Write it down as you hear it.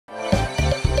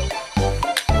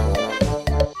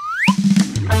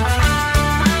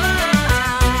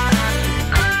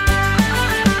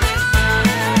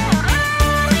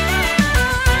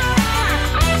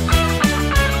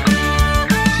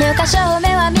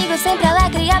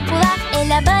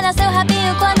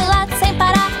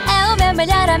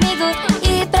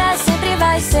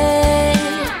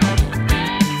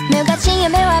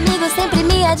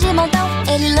de montão.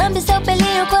 Ele lambe seu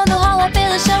pelinho quando rola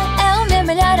pelo chão. É o meu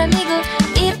melhor amigo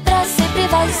e pra sempre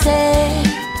vai ser.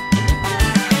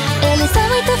 Eles são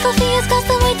muito fofinhos,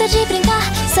 gostam muito de brincar.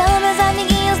 São meus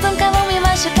amiguinhos, nunca vão me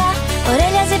machucar.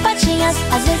 Orelhas e patinhas,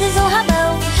 às vezes um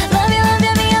rabão. Lambe, lambe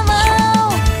a minha mão.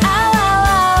 Au, au,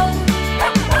 au.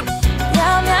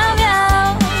 Miau, miau,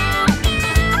 miau.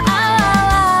 Au, au,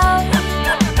 au.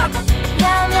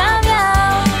 Miau, miau,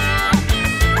 miau.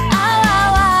 Au, au,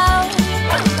 au.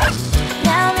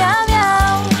 Miau, miau,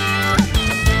 miau.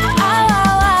 Au,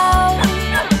 au, au.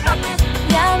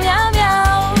 Miau, miau,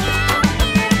 miau.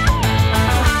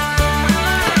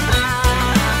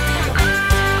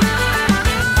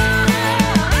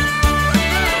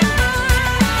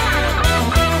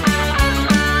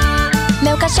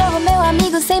 Meu cachorro, meu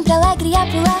amigo, sempre alegre a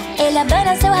pular. Ele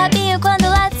abana seu rabinho quando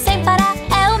late sem parar.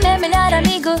 É o meu melhor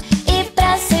amigo e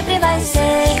pra sempre vai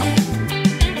ser.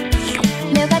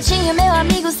 Meu gatinho, meu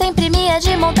amigo, sempre mia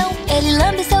de montão. Ele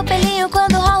lambe seu pelinho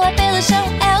quando rola pelo chão.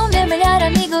 É o meu melhor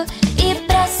amigo e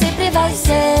pra sempre vai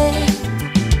ser.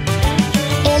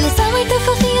 Eles são muito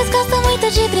fofinhos, gostam muito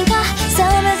de brincar.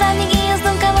 São meus amiguinhos,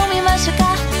 nunca vão me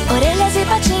machucar. Orelhas e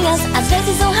patinhas, às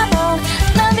vezes um rabão.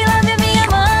 Lambe, lambe a minha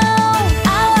mão.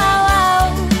 Au, au,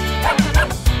 au.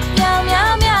 Miau,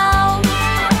 miau, miau.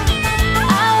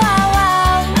 Au, au,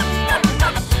 au.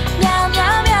 Miau,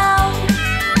 miau, miau.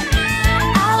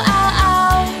 Au, au,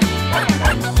 au.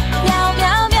 Miau,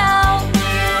 miau, miau.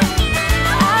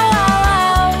 Au, au,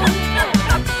 au.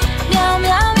 Miau,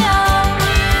 miau, miau.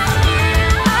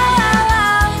 Au, au,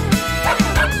 au.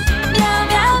 Miau,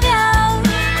 miau, miau.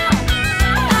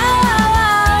 Au, au,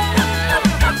 au.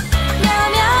 Miau,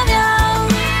 miau, miau.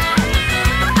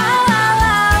 Au, au,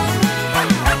 au.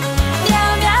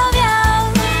 Miau, miau, miau.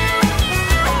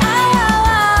 Au, au,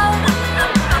 au.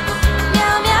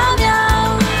 Miau, miau, miau.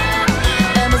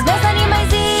 Amo os meus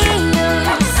animaizinhos,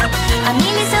 a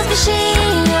Milly e seus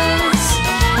bichinhos,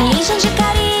 me enchem de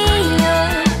carinho,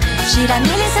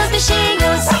 Giramille e seus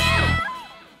bichinhos.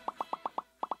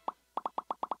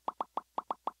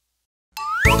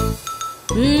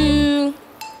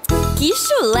 Que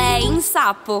chulé, hein,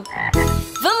 sapo?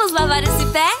 Vamos lavar esse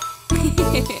pé?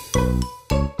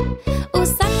 O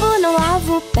sapo não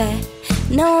lava o pé,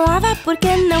 não lava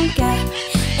porque não quer.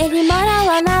 Ele mora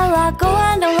lá na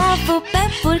lagoa, não lava o pé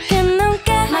porque não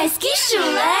quer. Mas que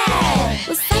chulé!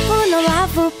 O sapo não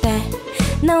lava o pé,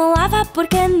 não lava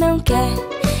porque não quer.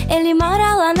 Ele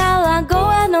mora lá na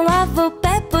lagoa, não lava o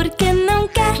pé porque não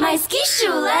quer. Mas que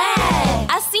chulé!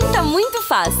 Assim tá muito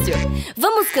fácil.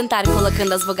 Vamos cantar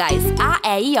colocando as vogais A,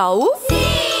 E, I, O, U?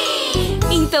 Sim!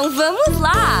 Então vamos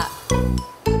lá!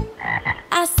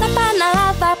 A sapa na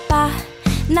lava pá,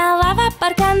 na lava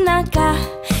parca na cá.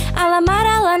 A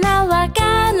lamara lá na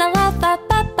laga, na lava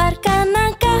pá parca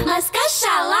na cá. Mas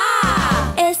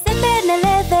cachalá! Esse pé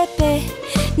nele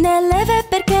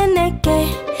perché ne che.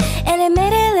 Ele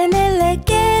merele nele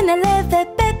che, nele pe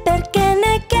perché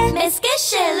ne che. Mas que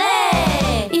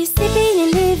chelé! I sipi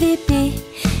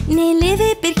ni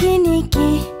livi perché ni chi.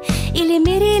 Ili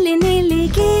mirili ni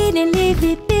ligi, ni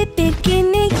livi perché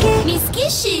ni chi. Mas que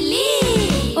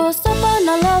chili! O sopo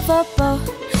no lavo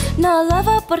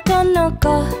porco no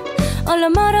co. O lo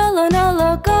moro lo no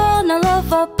logo, no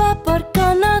lavo po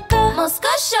porco no co. Mas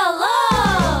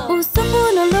cachalá! O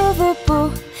sopo no lavo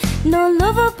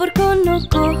porco no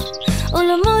co. O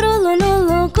lo moro lo no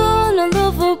logo, no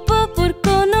lavo po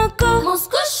porco no co. Mas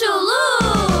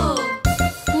cachulu!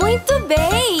 Muito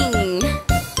bem!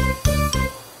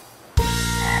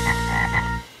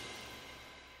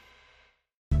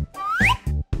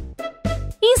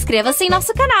 Inscreva-se em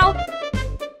nosso canal.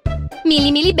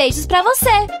 Milly beijos pra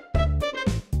você!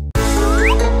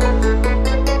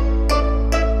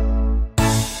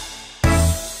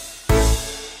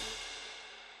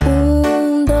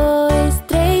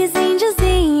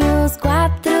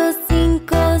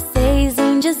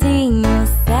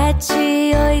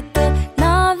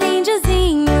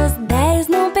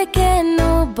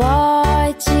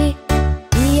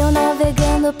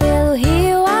 Pelo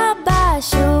rio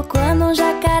abaixo, quando um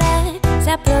jacaré se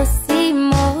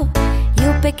aproximou, e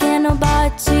o pequeno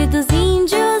bote dos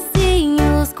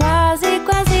índiozinhos quase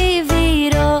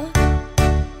virou.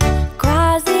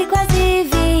 Quase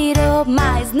virou,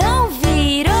 mas não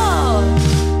virou.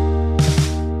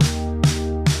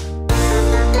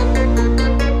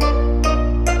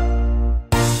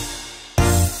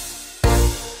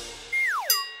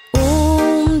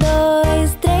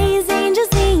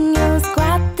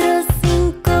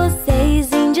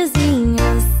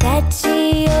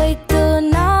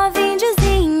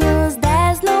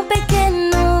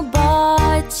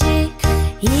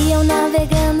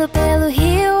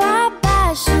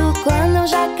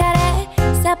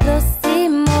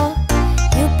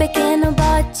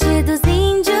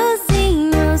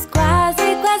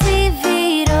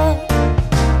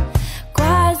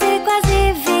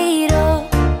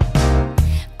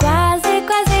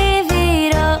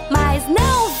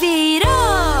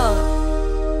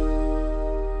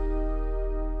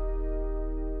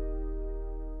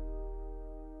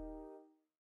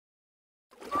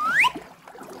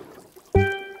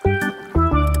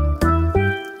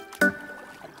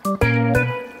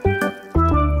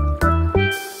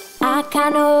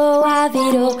 canoa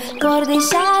virou por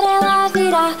deixar ela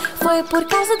virar. Foi por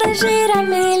causa da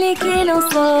Giramille que não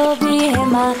soube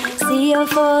remar. Se eu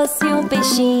fosse um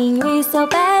peixinho e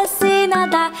soubesse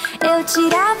nadar, eu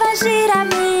tirava a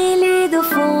Giramille do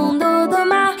fundo do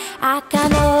mar. A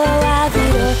canoa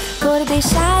virou por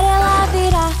deixar ela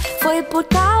virar. Foi por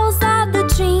causa do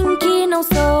Tim que não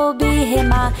soube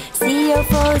remar. Se eu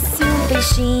fosse um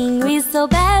peixinho e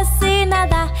soubesse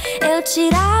nadar, eu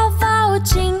tirava o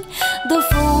Tim do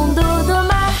fundo do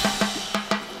mar.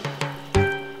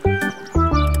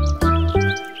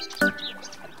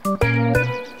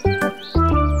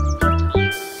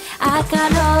 A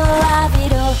canoa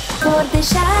virou por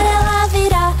deixar ela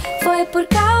virar. Foi por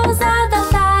causa da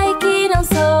Tai que não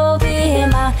soube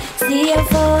remar. Se eu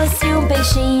fosse um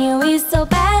peixinho e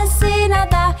soubesse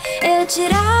nadar, eu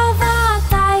tirava a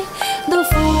Tai do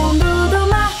fundo do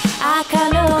mar. A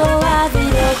canoa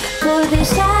virou por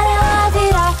deixar ela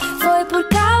virar. Foi por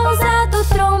causa do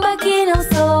Tromba que não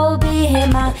soube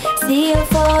remar. Se eu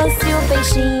fosse um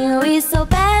peixinho e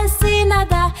soubesse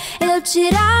nadar, eu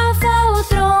tirava o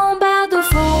Tromba do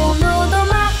fundo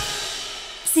do mar.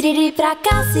 Siriri pra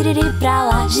cá, siriri pra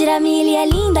lá, Giramille é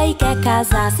linda e quer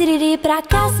casar. Siriri pra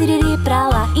cá, siriri pra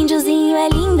lá, índiozinho é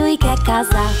lindo e quer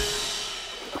casar.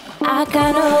 A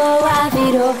canoa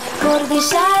virou por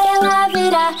deixar ela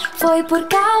virar. Foi por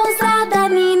causa da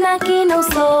Nina que não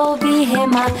soube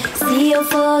remar. Se eu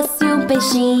fosse um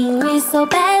peixinho e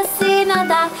soubesse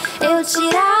nadar, eu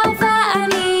tirava a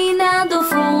Nina do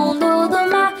fundo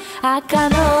do mar. A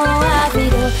canoa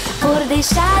virou por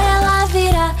deixar ela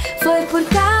virar. Foi por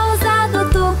causa do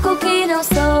Tuco que não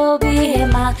soube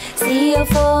remar. Se eu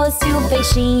fosse um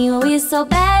peixinho e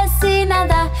soubesse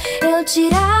nadar, eu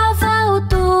tirava o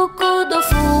Tuco do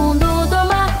fundo do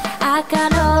mar. A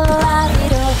canoa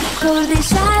virou por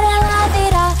deixar ela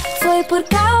virar. Foi por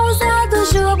causa do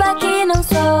Juba que não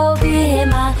soube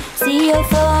remar. Se eu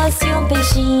fosse um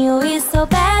peixinho e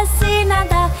soubesse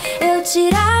nadar, eu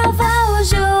tirava o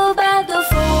Juba do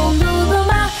fundo do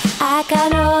mar. A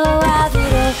canoa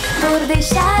virou por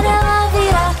deixar ela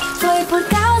virar. Foi por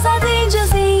causa do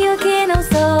índiozinho que não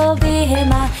soube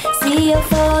remar. Se eu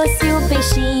fosse um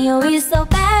peixinho e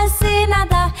soubesse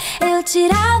nadar, eu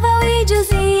tirava o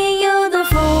índiozinho do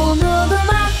fundo do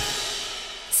mar.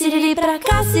 Siriri pra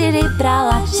cá, siriri pra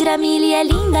lá, Giramille é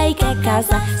linda e quer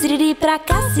casar. Siriri pra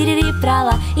cá, siriri pra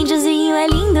lá, índiozinho é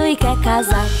lindo e quer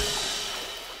casar.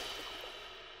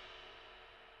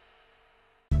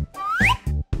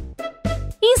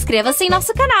 Inscreva-se em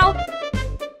nosso canal.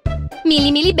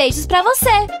 Mili beijos pra você!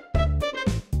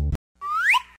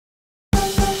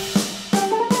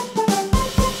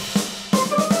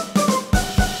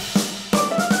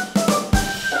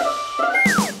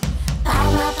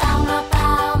 Palma, palma,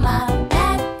 palma, pé,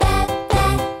 pé, pé.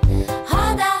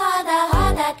 Roda, roda,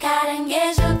 roda,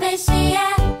 caranguejo, peixe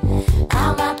é.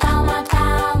 Palma, palma,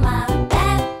 palma, pé,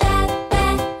 pé, pé.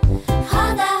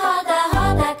 Roda, roda,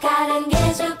 roda,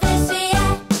 caranguejo, peixe é.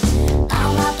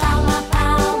 Palma, palma,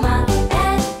 palma, pé,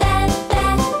 pé, pé.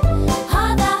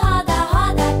 Roda, roda,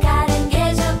 roda,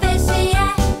 caranguejo, peixe é.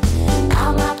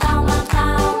 Palma, palma,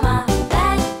 palma, pé,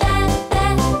 pé, pé.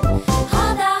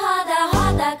 Roda, roda,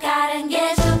 roda,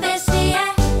 caranguejo, peixe é.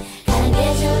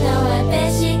 Caranguejo não é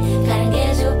peixe,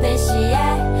 caranguejo, peixe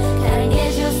é.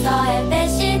 Caranguejo só é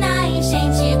peixe na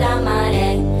enchente da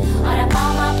maré. Ora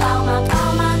palma, palma,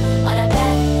 palma, ora pé,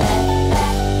 pé, pé.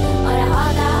 Ora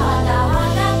roda, roda,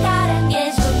 roda,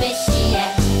 caranguejo, peixe é.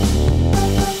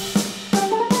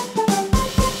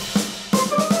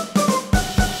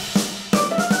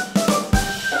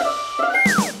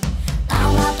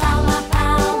 Palma, palma,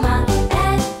 palma, pé,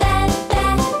 pé, pé.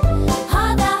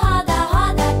 Roda, roda,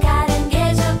 roda,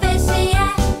 caranguejo, peixe é.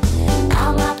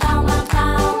 Palma, palma,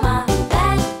 palma, pé,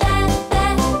 pé, pé.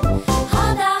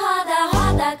 Roda, roda,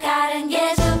 roda,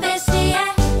 caranguejo, peixe é.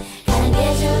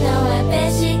 Caranguejo não é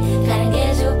peixe,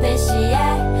 caranguejo, peixe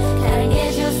é.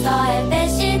 Caranguejo só é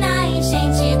peixe na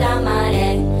enchente da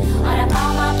maré. Ora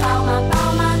palma, palma,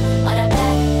 palma, ora pé,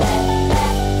 pé, pé.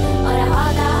 Ora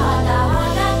roda, roda,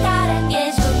 roda,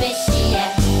 caranguejo, peixe é.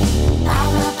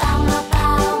 Palma, palma,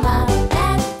 palma, pé,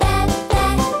 pé, pé.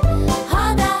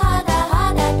 Roda, roda,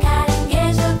 roda,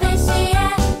 caranguejo, peixe é.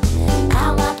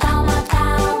 Palma, palma,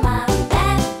 palma, pé,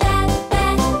 pé, pé.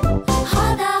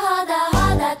 Roda, roda,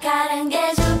 roda,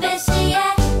 caranguejo, peixe é.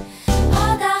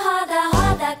 Roda, roda,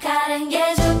 roda,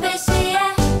 caranguejo, peixe é.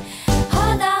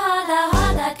 Roda, roda,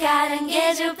 roda,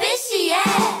 caranguejo, peixe é.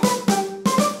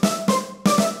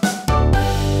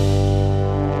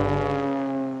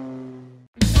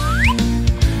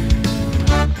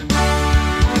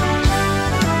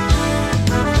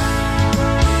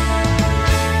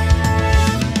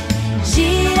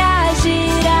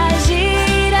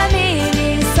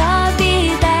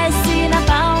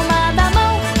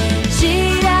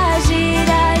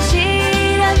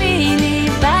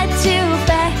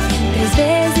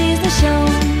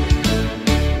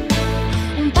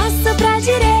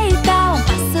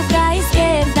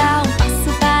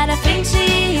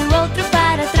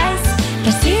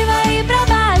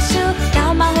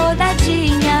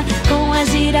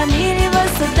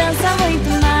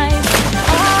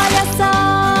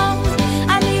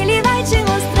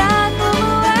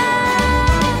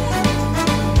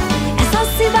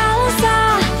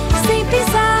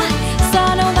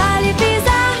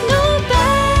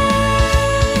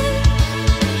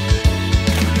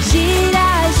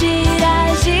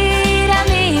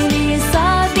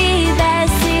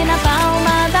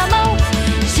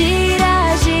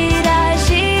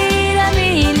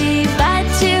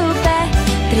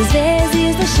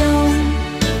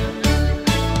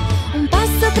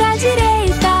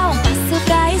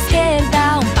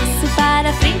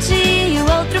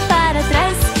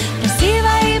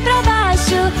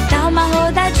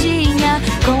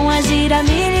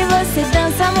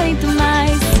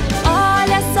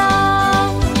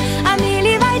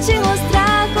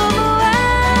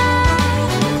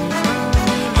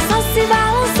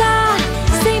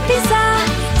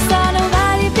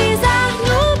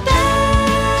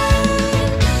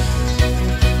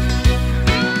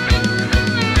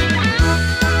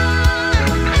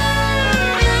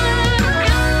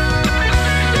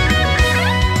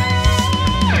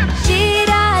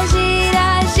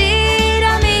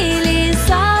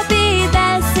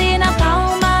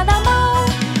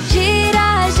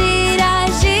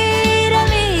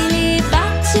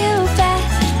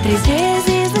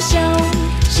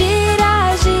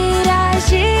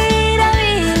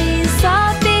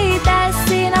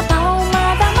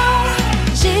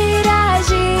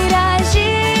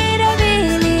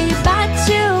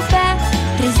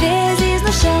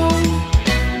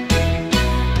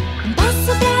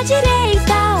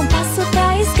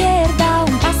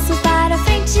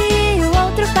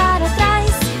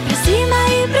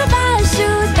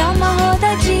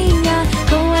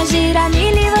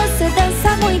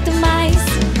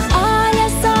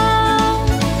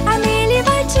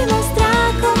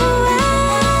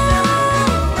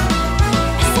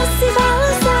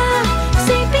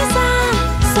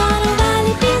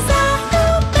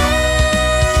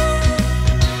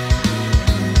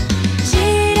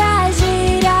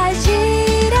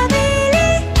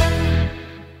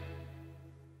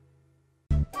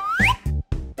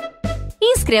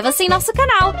 inscreva-se em nosso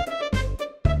canal.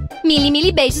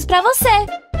 Mili beijos pra você!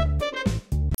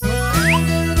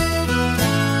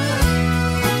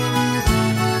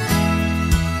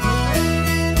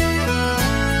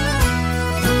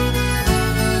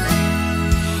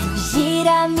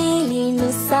 Giramille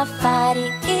no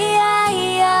safari, ia,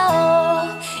 ia,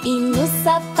 oh. E no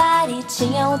safari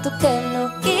tinha um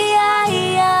tucano, ia,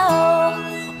 ia,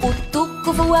 oh. O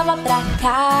tuco voava pra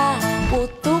cá, o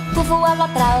tuco voava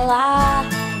pra lá,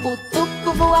 o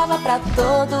tuco voava pra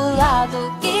todo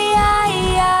lado, ia,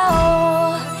 ia,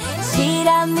 oh.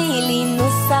 Giramille no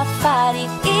safari,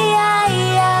 ia,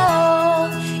 ia, oh.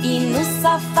 E no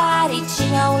safari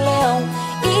tinha um leão,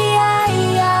 ia,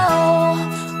 ia,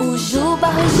 oh. O Juba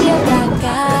rugia pra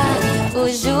cá, o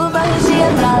Juba rugia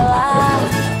pra lá,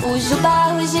 o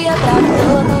Juba rugia pra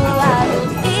todo lado,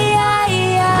 ia,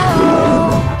 ia,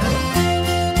 oh.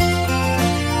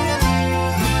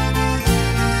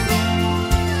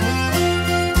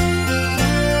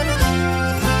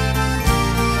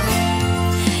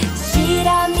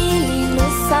 Giramille no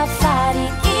safari,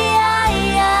 ia,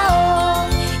 ia,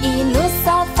 oh. E no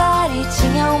safari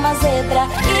tinha uma zebra,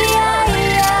 ia,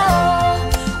 ia,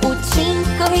 oh. O Tim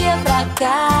corria pra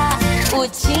cá, o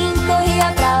Tim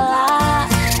corria pra lá,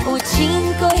 o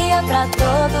Tim corria pra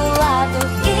todo lado,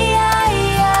 ia,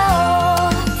 ia, oh.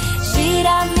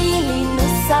 Giramille no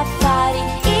safari,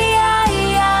 ia,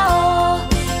 ia, oh.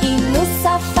 E no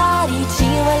safari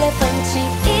tinha um elefante,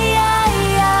 ia,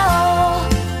 ia,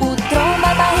 oh. O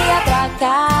Tromba barria pra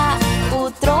cá, o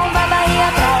Tromba barria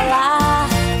pra lá,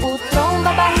 o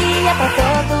Tromba barria pra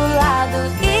todo lado,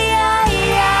 ia,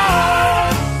 ia,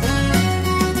 oh.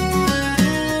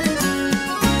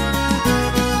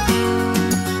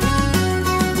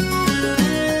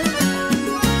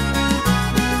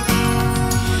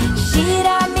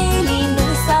 Giramille no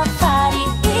safari,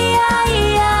 ia,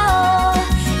 ia, oh.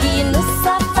 E no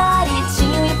safari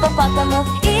tinha um hipopótamo,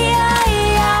 ia,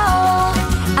 ia, oh.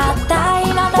 A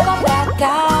Taina dava pra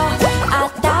cá, a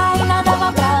Taina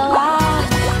dava pra lá,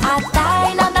 a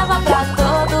Taina dava pra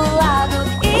todo lado,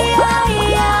 ia,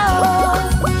 ia, oh.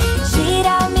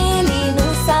 Giramille no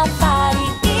safari,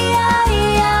 ia,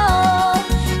 ia, oh.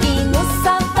 E no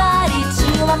safari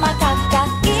tinha uma macaca,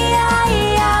 ia,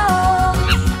 ia, oh.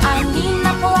 A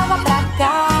Nina pulava pra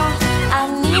cá, a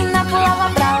Nina pulava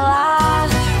pra lá,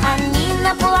 a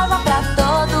Nina pulava pra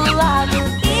todo lado,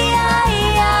 ia,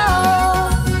 ia, oh.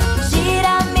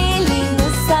 Giramille no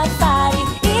safari,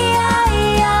 ia,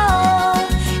 ia, oh.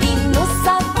 E no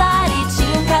safari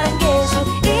tinha um caranguejo,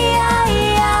 ia,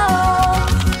 ia, oh.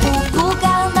 O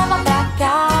Guga andava pra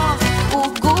cá, o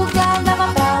Guga andava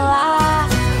pra lá,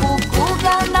 o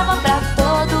Guga andava pra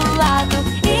todo lado,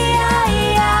 ia,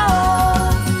 ia, oh.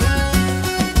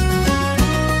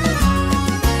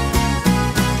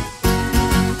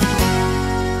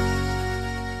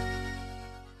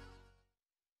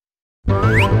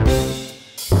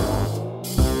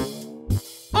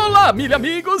 Olá, milha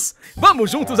amigos!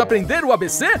 Vamos juntos aprender o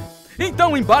ABC?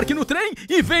 Então embarque no trem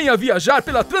e venha viajar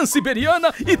pela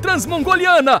Transiberiana e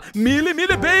Transmongoliana! Mille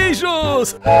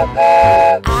beijos!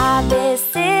 A, B,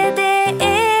 C, D,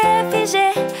 E, F, G,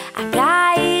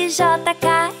 H, I, J,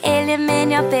 K, L, M,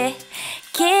 N, O, P,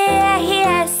 Q, R,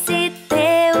 S, T,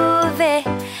 U, V,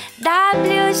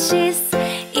 W, X,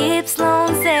 Y,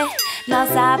 Z. Nós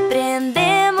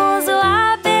aprendemos o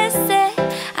ABC,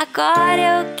 agora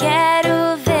eu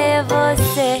quero ver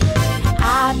você.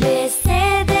 A, B, C,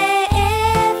 D, E,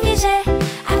 F, G,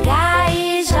 H,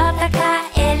 I, J, K,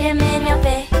 L, M, N, O, P,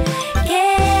 Q,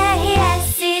 R,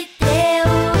 S, T, U,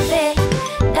 V,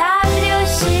 W,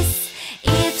 X,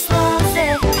 Y, Z.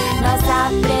 Nós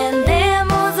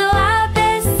aprendemos o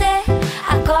ABC,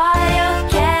 agora eu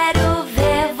quero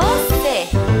ver você.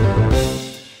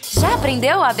 Já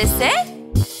aprendeu o ABC?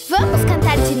 Vamos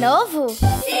cantar de novo?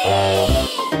 Sim!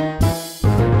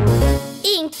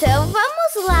 Então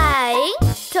vamos lá, hein?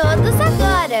 Todos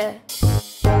agora.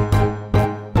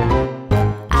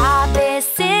 A, B,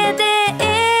 C, D,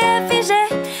 E, F, G,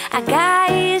 H,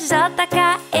 I, J,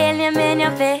 K, L, M, N,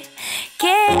 O, P, Q,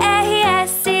 R,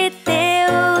 S, T,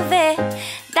 U, V,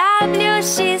 W,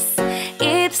 X,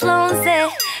 Y, Z.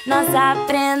 Nós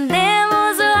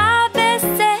aprendemos o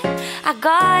ABC,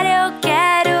 agora eu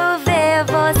quero ver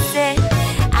você.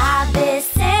 A, B,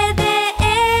 C, D, E,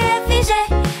 F, G,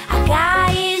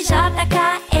 H, I, J, K,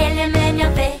 L, M, N,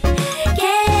 O, P, Q,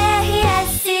 R,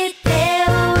 S, T,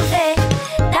 U, V,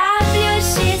 W,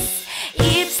 X,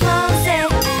 Y, Z.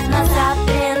 Nós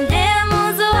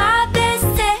aprendemos o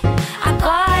ABC,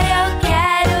 agora eu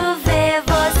quero ver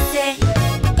você.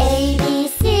 A, B,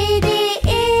 C, D,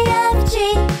 E, F, G,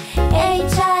 H, I,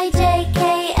 J, K,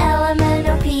 L, M,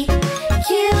 N, O, P,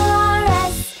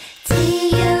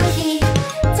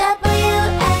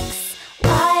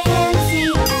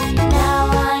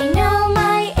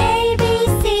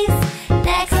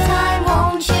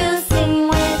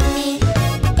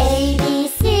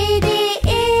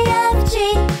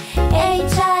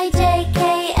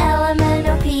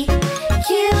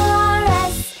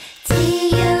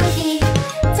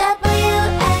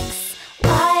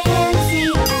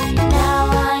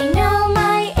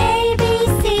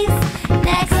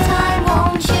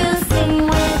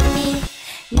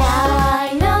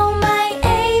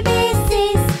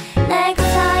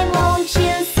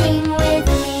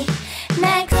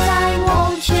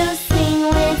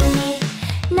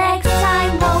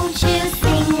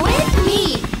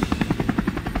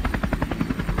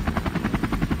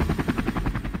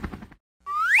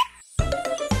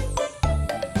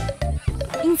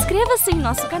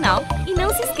 nosso canal e não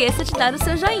se esqueça de dar o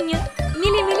seu joinha.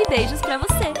 Mil beijos pra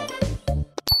você!